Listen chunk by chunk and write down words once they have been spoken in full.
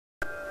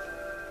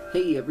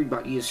Hey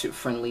everybody, it's your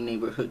friendly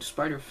neighborhood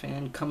spider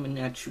fan coming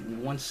at you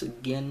once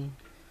again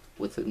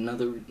with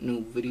another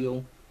new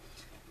video.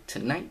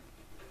 Tonight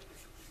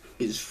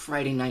is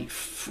Friday Night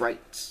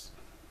Frights.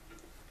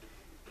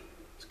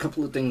 There's a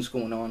couple of things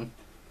going on.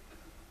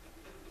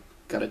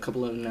 Got a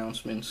couple of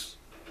announcements.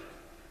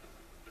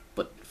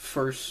 But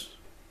first,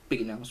 big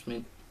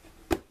announcement.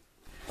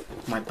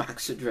 My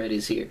box of Dread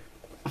is here.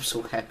 I'm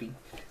so happy.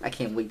 I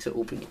can't wait to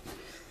open it.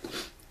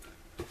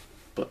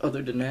 But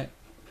other than that,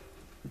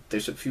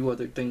 there's a few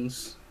other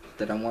things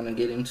that I want to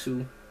get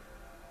into,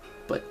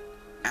 but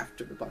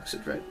after the box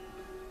of Dread.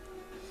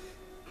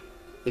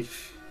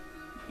 If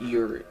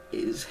you're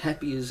as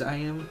happy as I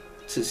am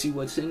to see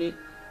what's in it,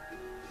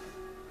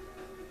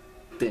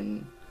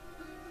 then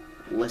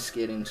let's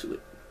get into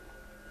it.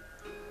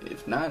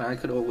 If not, I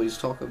could always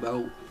talk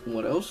about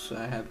what else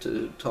I have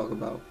to talk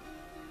about.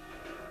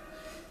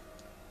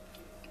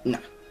 Nah,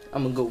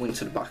 I'm gonna go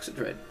into the box of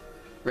Dread.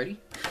 Ready?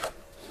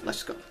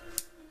 Let's go.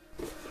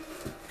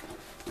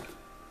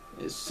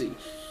 Let's see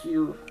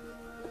here.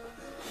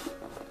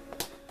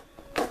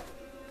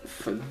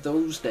 For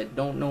those that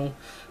don't know,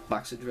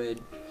 Box of Dread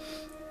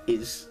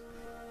is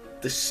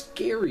the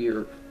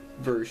scarier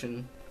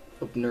version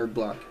of Nerd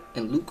Block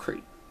and Loot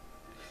Crate,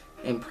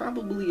 and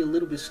probably a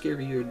little bit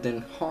scarier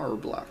than Horror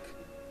Block.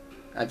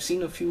 I've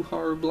seen a few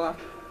Horror Block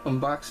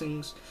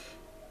unboxings,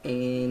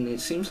 and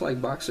it seems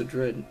like Box of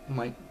Dread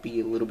might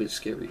be a little bit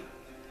scary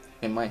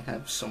and might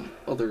have some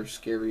other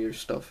scarier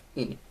stuff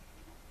in it.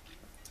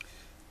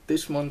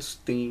 This month's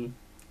theme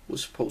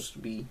was supposed to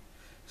be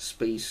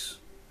space,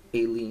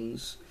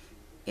 aliens,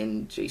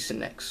 and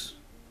Jason X.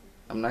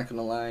 I'm not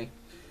gonna lie,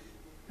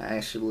 I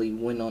actually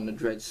went on the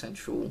Dread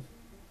Central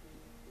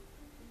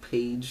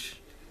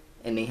page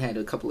and they had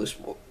a couple of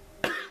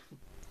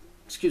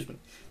excuse me,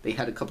 they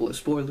had a couple of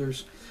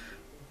spoilers,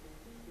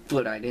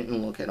 but I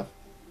didn't look at them.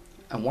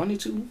 I wanted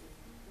to,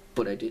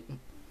 but I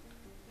didn't.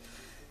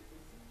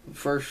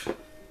 First,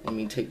 let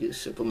me take a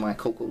sip of my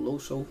Coco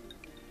Loso.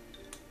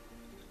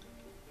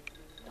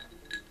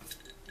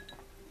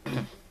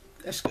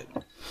 That's good.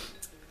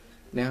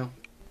 Now,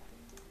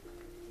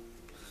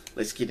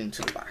 let's get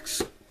into the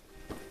box.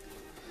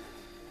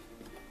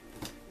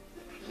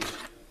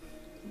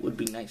 Would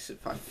be nice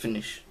if I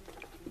finish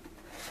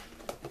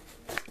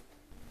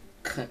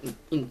cutting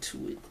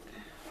into it.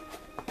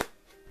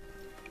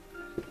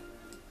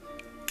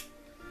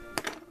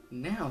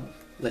 Now,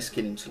 let's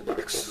get into the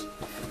box.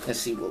 Let's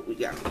see what we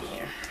got in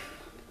here.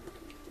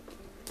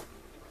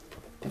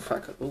 If I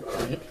could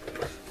open it.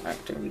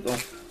 Alright, there we go.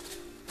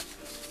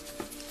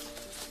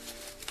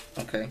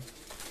 Okay,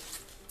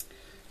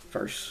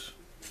 first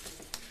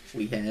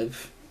we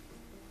have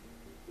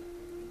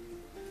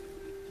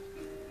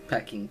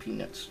packing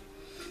peanuts.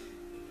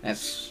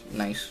 That's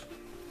nice.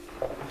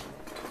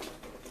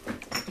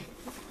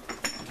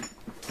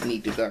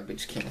 Need the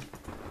garbage can.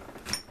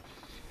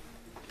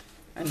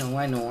 I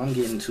know, I'm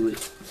getting to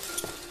it.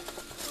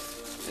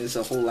 There's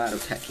a whole lot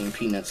of packing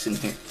peanuts in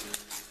here.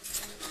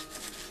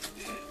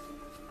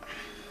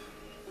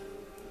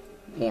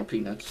 More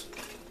peanuts.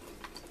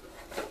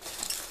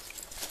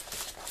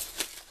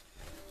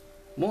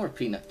 More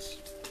peanuts.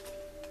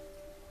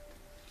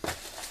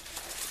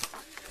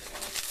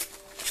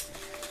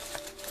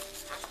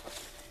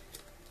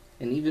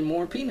 And even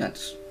more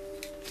peanuts.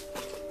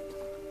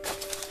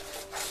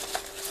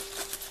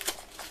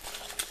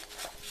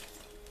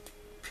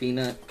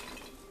 Peanut.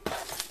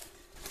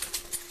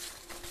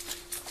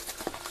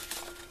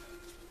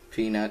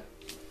 Peanut.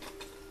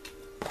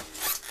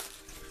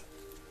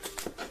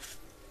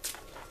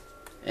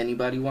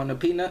 Anybody want a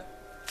peanut?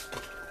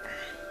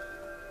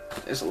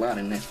 There's a lot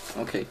in there.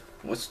 Okay,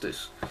 what's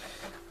this?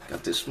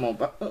 Got this small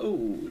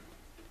oh.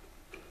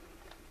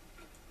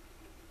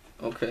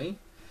 Okay.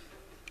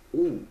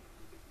 Ooh.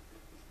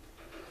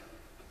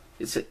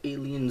 It's an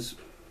Aliens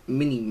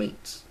mini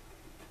mates.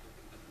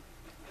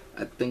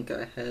 I think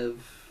I have.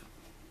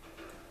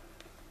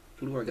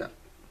 Who do I got?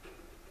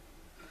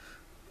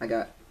 I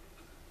got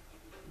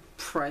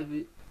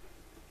Private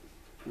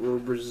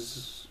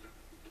Worzbowski.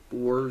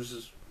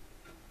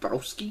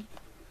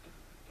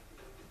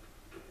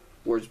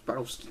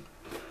 Worzbowski.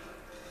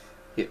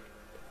 Here.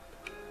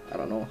 I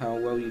don't know how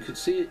well you could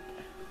see it.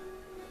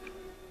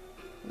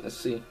 Let's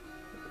see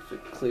if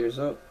it clears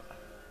up.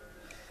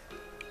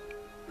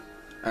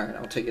 Alright,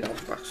 I'll take it out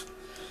of the box.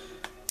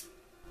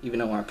 Even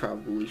though I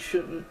probably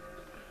shouldn't.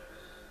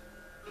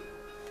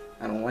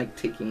 I don't like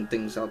taking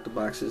things out the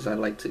boxes. I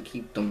like to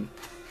keep them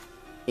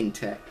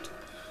intact.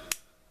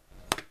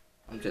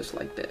 I'm just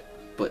like that.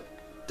 But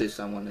this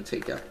I want to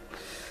take out.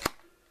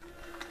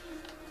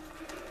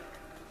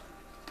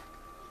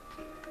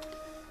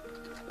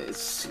 Let's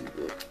see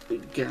what we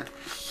got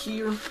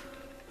here.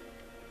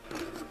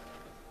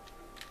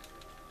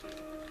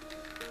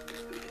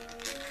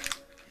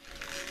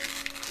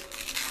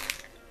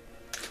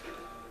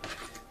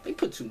 They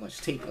put too much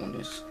tape on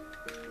this.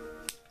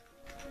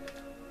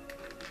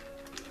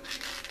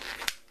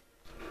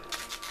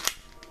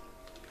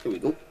 Here we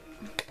go.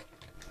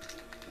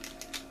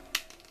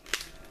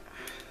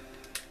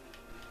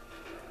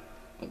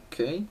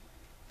 Okay.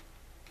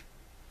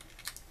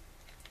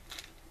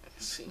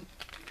 Let's see.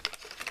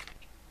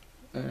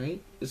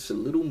 Alright, it's a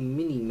little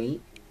mini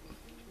mate.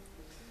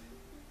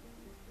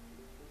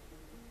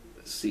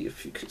 Let's see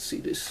if you could see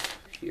this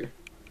here.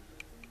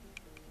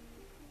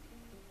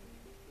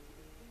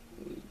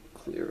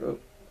 Clear up.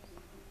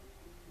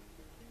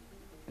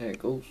 There it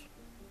goes.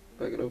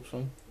 Back it up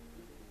some.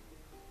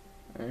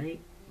 Alright.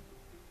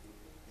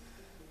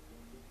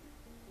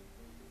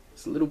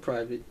 It's a little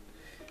private.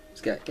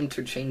 It's got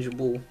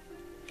interchangeable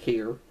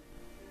hair.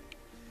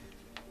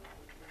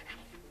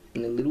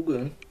 And a little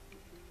gun.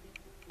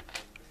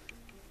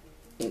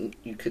 And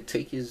you could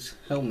take his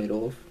helmet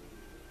off,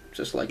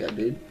 just like I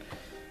did.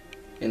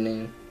 And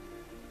then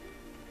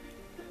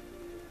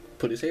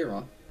put his hair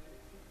on.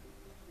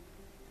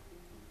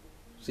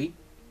 See?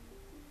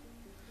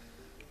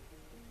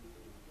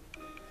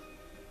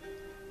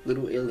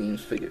 Little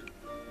aliens figure.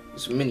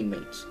 It's mini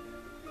mates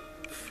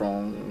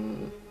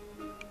from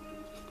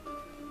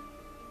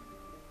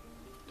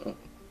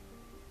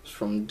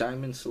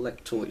Diamond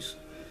Select Toys.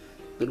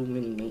 Little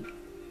mini mate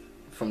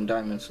from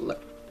Diamond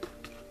Select.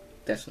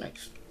 That's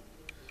nice.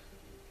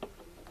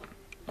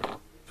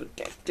 Put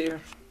that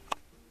there.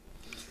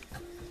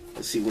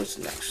 Let's see what's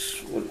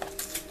next.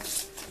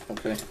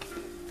 Okay.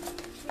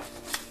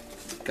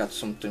 Got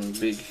something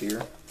big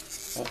here.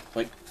 Oh,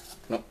 wait.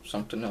 No,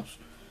 something else.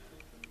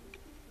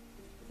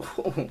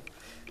 Oh,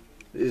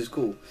 this is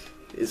cool.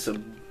 It's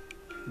a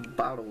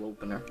bottle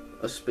opener.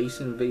 A Space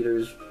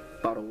Invaders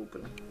bottle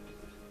opener.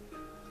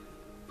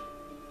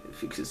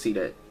 If you can see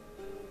that.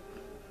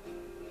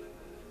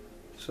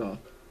 So,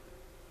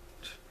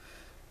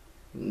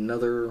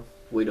 another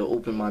way to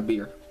open my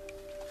beer.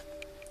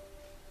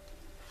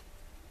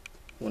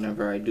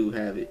 Whenever I do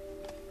have it.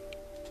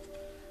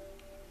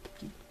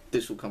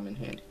 This will come in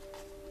handy.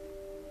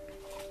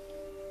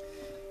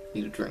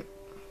 Need a drink.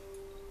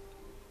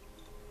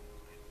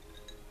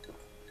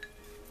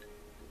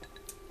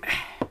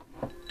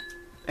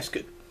 That's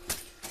good.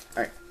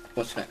 Alright,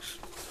 what's next?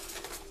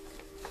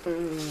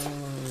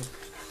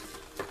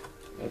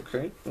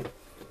 Okay.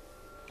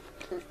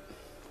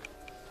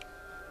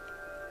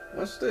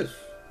 What's this?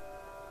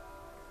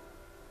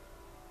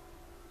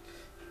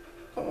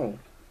 Oh.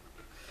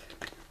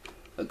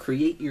 A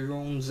create your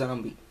own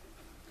zombie.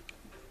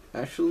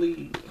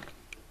 Actually,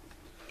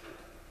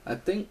 I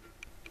think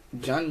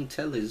Johnny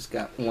Teller's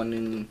got one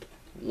in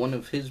one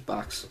of his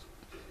boxes.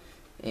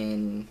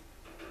 And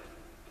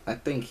I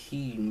think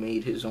he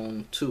made his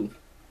own too.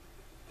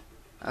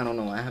 I don't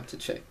know, I have to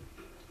check.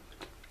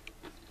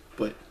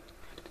 But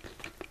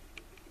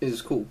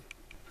it's cool.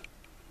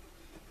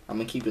 I'm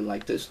gonna keep it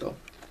like this though.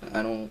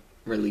 I don't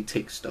really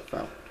take stuff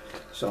out.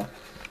 So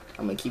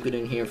I'm gonna keep it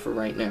in here for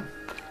right now.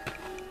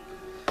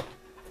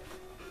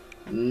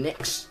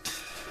 Next,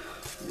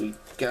 we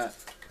got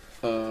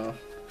a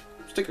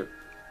sticker.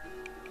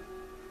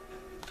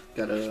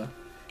 Got a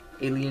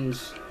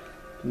Aliens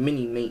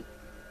Mini Mate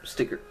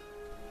sticker.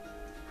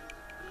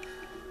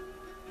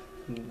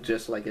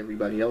 Just like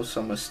everybody else,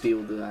 I'm gonna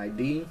steal the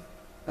idea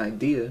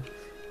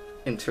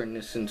and turn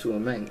this into a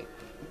magnet.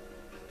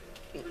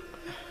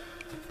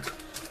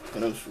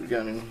 What else we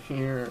got in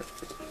here?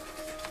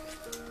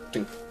 I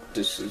think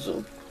this is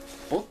a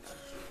book.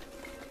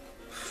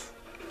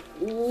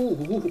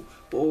 Ooh,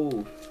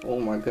 oh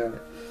my god.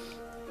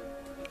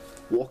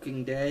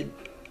 Walking Dead.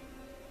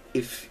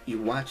 If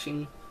you're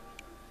watching,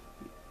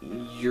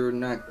 you're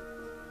gonna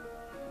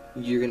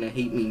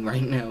hate me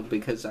right now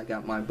because I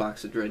got my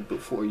box of Dread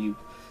before you.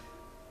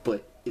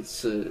 But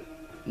it's a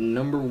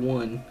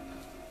 #1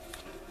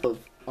 of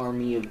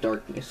Army of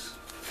Darkness.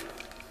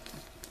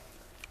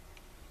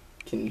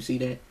 Can you see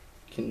that?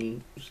 Can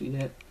you see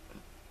that?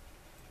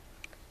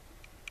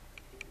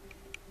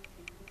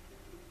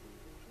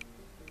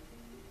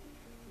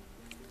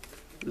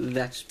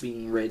 That's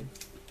being read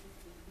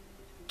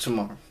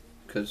tomorrow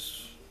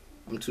because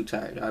I'm too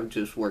tired. I've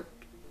just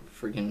worked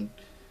friggin'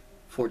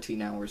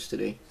 14 hours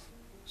today.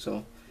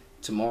 So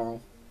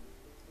tomorrow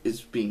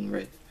is being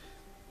read.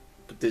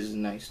 But this is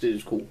nice. This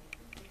is cool.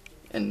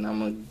 And I'm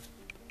gonna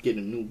get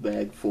a new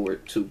bag for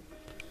it too.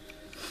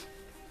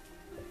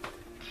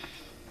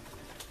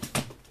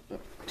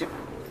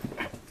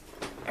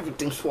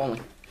 Everything's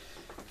swollen.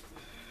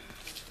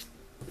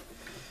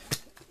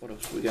 What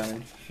else we got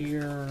in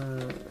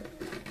here?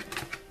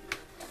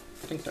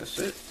 I think that's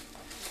it.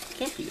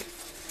 Can't be it.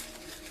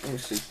 Let me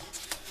see.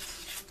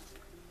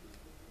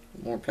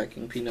 More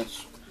packing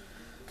peanuts.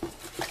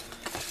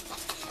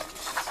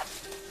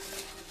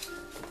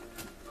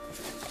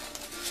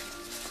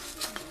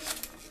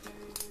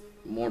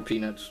 More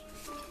peanuts.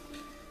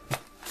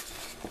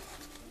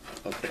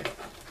 Okay,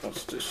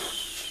 what's this?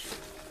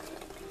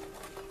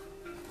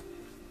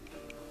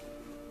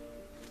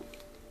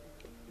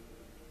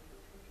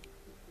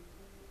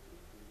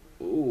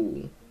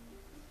 Ooh.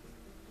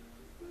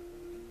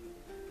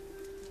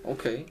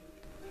 Okay.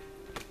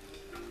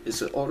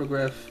 It's an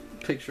autographed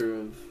picture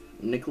of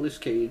Nicolas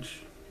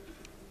Cage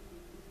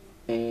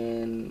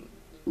and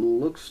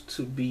looks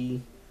to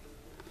be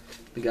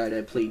the guy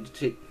that played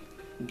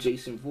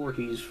Jason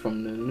Voorhees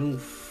from the new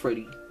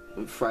Friday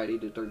the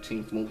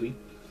 13th movie.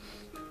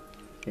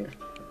 Here,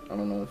 I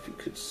don't know if you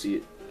could see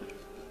it.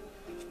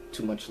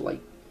 Too much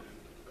light.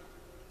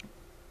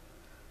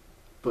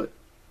 But,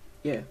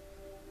 yeah.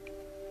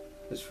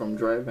 It's from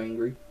Drive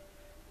Angry.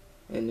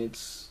 And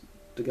it's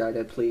the guy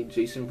that played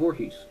Jason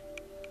Voorhees.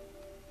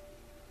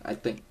 I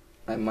think.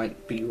 I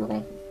might be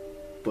wrong.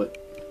 But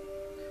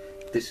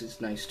this is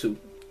nice too.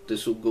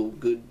 This will go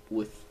good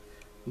with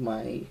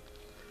my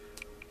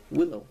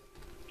Willow.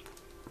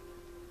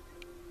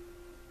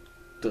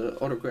 The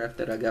autograph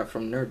that I got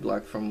from Nerd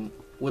Block from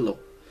Willow.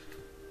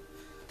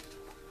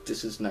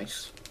 This is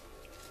nice.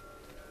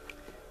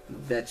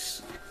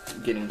 That's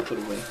getting put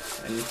away.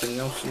 Anything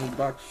else in the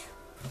box?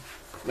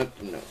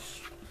 Nothing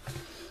else.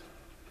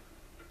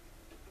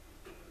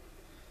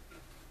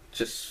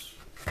 Just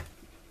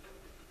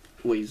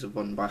ways of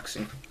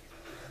unboxing.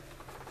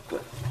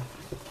 But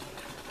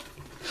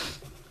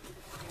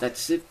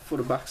that's it for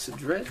the box of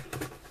Dread.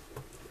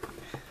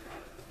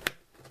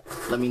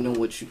 Let me know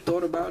what you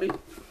thought about it.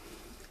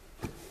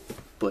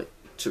 But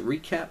to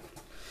recap,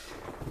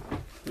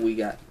 we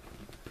got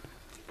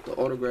the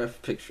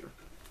autographed picture,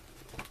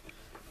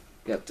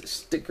 got the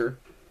sticker,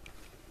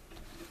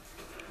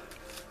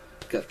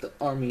 got the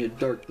Army of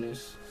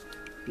Darkness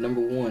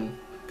 #1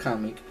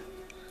 comic,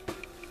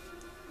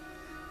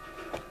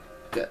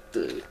 got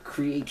the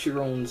Create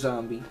Your Own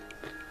Zombie,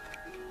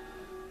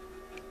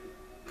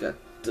 got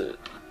the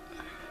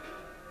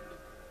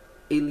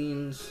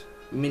Aliens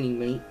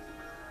Mini-Mate,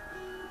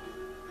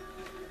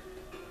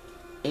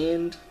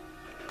 and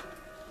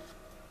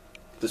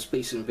the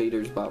Space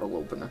Invaders bottle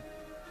opener.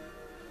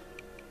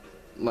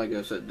 Like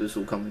I said, this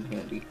will come in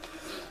handy.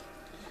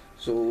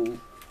 So,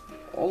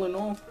 all in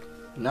all,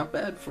 not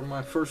bad for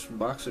my first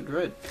box of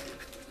Dread.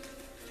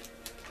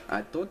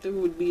 I thought there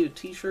would be a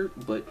t-shirt,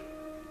 but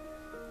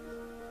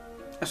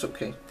that's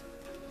okay.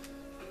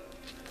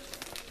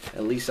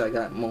 At least I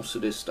got most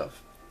of this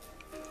stuff.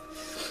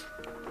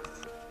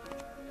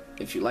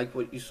 If you like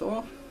what you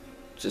saw,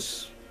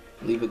 just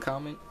leave a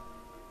comment,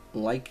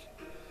 like,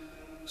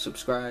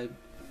 subscribe,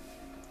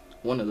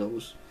 one of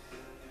those,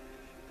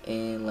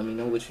 and let me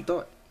know what you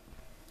thought.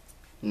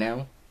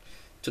 Now,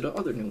 to the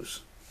other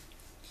news.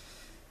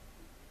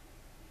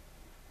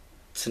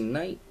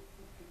 Tonight,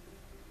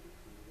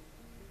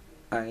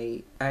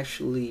 I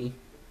actually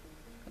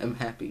am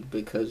happy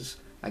because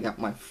I got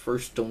my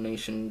first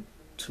donation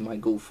to my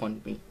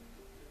GoFundMe.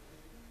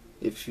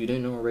 If you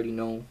didn't already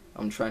know,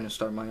 I'm trying to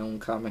start my own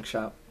comic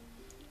shop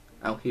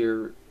out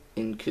here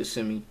in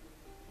Kissimmee,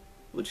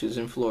 which is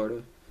in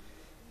Florida.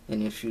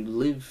 And if you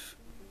live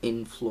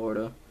in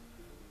Florida,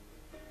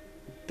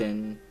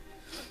 then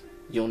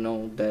you'll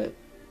know that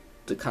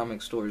the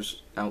comic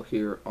stores out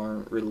here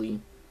aren't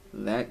really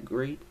that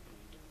great.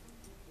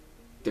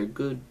 They're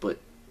good, but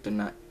they're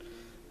not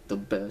the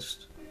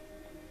best.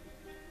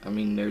 I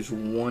mean, there's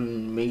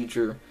one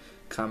major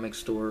comic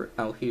store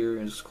out here,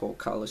 and it's called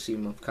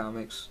Coliseum of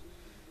Comics.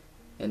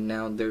 And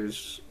now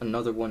there's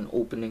another one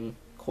opening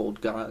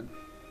called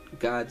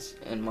Gods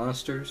and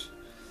Monsters.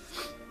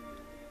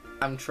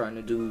 I'm trying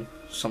to do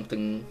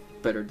something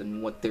better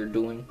than what they're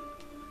doing.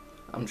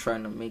 I'm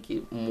trying to make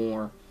it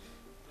more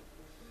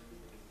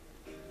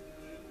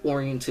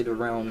oriented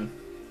around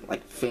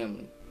like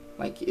family.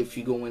 Like if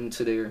you go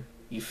into there,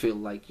 you feel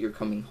like you're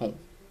coming home.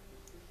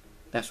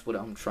 That's what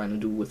I'm trying to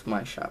do with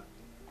my shop.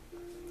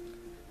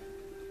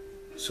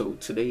 So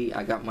today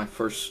I got my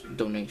first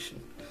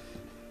donation.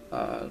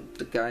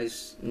 The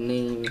guy's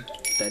name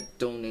that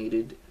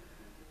donated,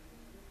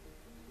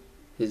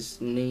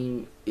 his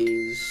name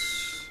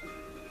is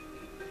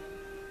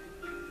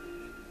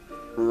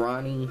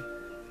Ronnie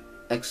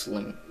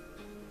Xline.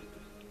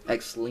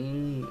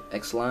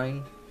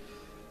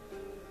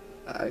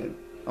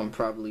 I'm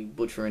probably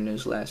butchering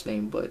his last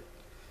name, but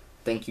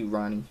thank you,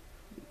 Ronnie.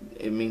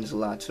 It means a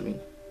lot to me.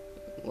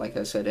 Like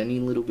I said, any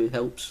little bit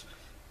helps,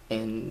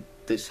 and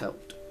this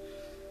helped.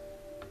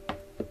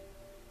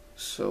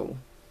 So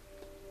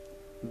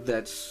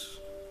that's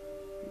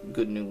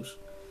good news.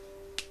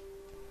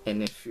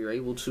 And if you're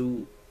able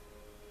to,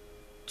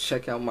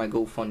 check out my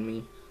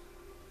GoFundMe.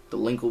 The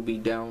link will be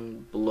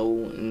down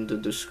below in the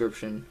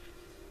description.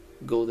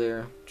 Go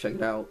there, check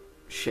it out,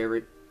 share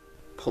it,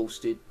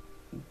 post it,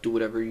 do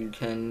whatever you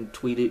can,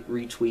 tweet it,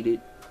 retweet it,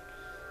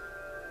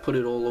 put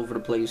it all over the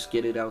place,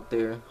 get it out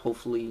there.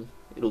 Hopefully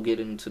it'll get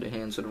into the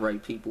hands of the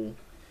right people.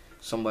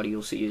 Somebody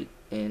will see it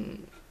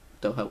and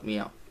they'll help me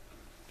out.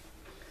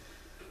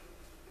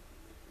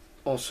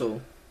 Also,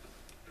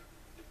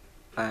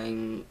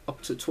 I'm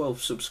up to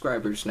 12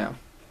 subscribers now.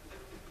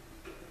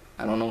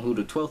 I don't know who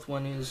the 12th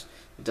one is,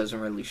 it doesn't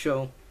really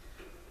show,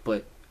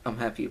 but I'm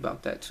happy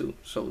about that too.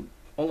 So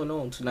all in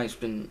all, tonight's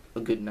been a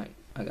good night.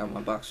 I got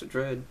my box of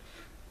Dread,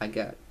 I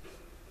got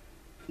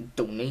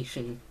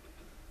donation,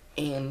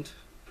 and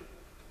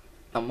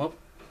I'm up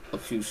a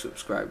few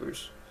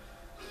subscribers.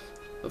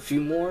 A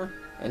few more,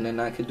 and then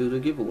I could do the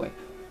giveaway.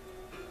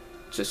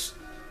 Just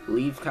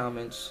leave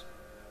comments,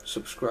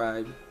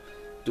 subscribe,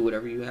 do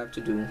whatever you have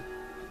to do,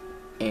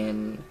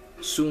 and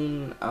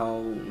soon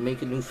I'll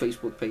make a new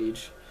Facebook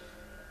page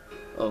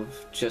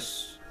of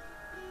just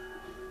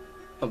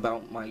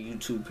about my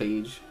YouTube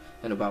page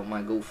and about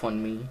my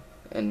GoFundMe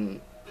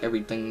and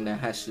everything that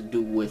has to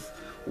do with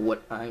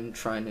what I'm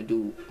trying to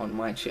do on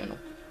my channel.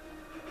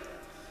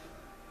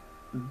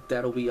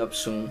 That'll be up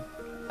soon.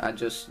 I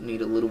just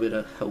need a little bit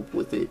of help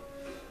with it.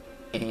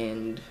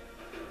 And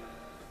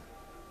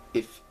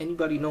if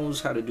anybody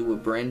knows how to do a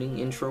branding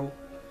intro,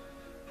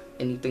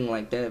 anything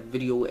like that,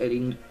 video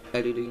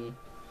editing,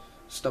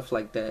 stuff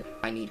like that,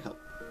 I need help.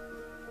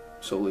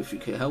 So if you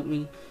can help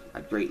me,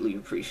 I'd greatly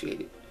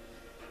appreciate it.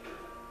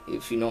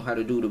 If you know how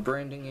to do the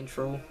branding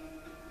intro,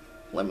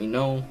 let me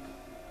know.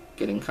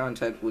 Get in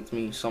contact with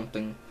me,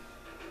 something.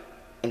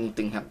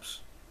 Anything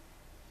helps.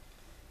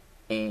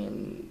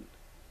 And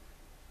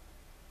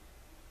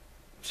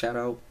shout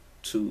out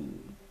to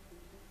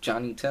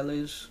Johnny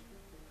Tellez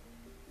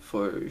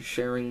for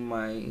sharing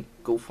my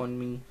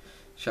GoFundMe.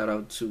 Shout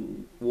out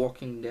to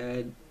Walking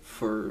Dad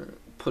for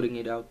putting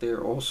it out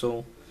there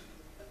also.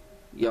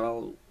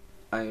 Y'all,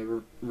 I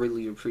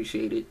really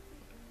appreciate it.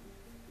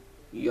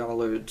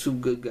 Y'all are two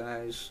good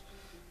guys,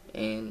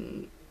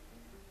 and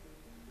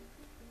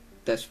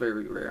that's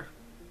very rare.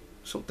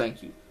 So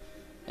thank you.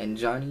 And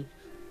Johnny,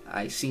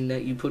 I seen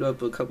that you put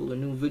up a couple of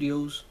new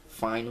videos.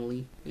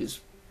 Finally, it's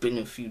been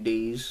a few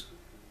days.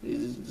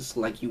 It's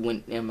like you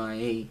went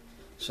MIA.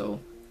 So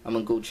I'm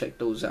gonna go check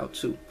those out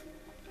too.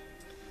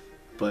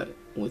 But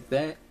with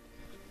that,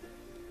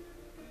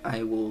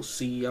 I will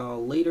see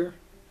y'all later,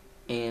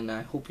 and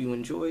I hope you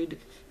enjoyed.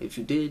 If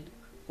you did,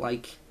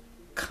 like,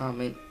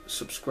 comment,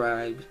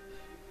 subscribe,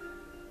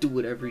 do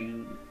whatever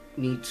you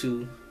need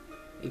to.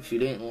 If you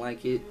didn't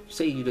like it,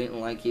 say you didn't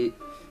like it,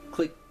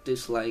 click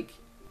dislike,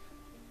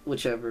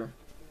 whichever.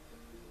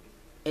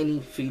 Any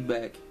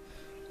feedback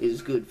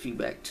is good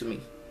feedback to me.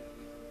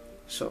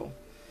 So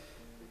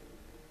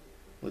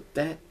with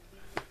that,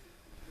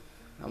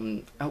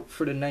 I'm out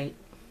for the night.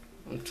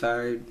 I'm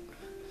tired.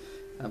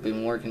 I've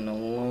been working a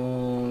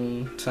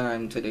long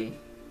time today.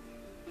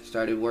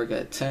 Started work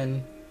at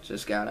 10,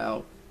 just got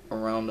out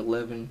around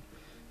 11,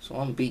 so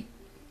I'm beat.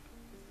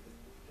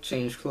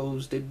 Changed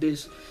clothes, did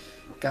this,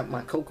 got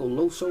my Coco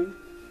Loso,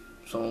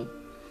 so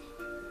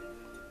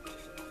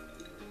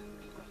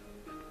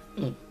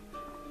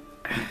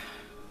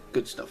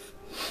good stuff.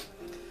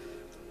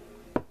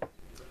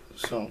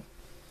 So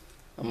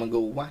I'm gonna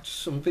go watch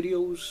some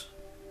videos,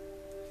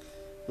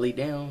 lay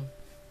down,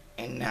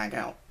 and knock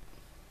out.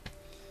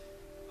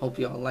 Hope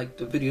y'all liked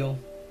the video.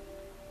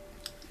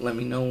 Let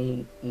me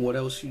know what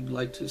else you'd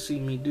like to see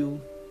me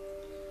do,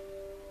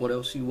 what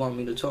else you want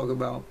me to talk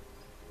about.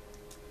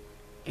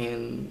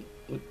 And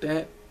with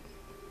that,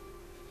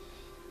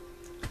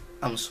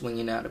 I'm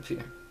swinging out of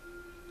here.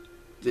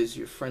 This is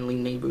your friendly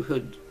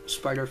neighborhood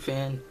spider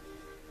fan,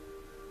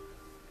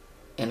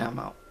 and I'm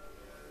out.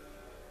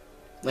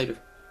 Later.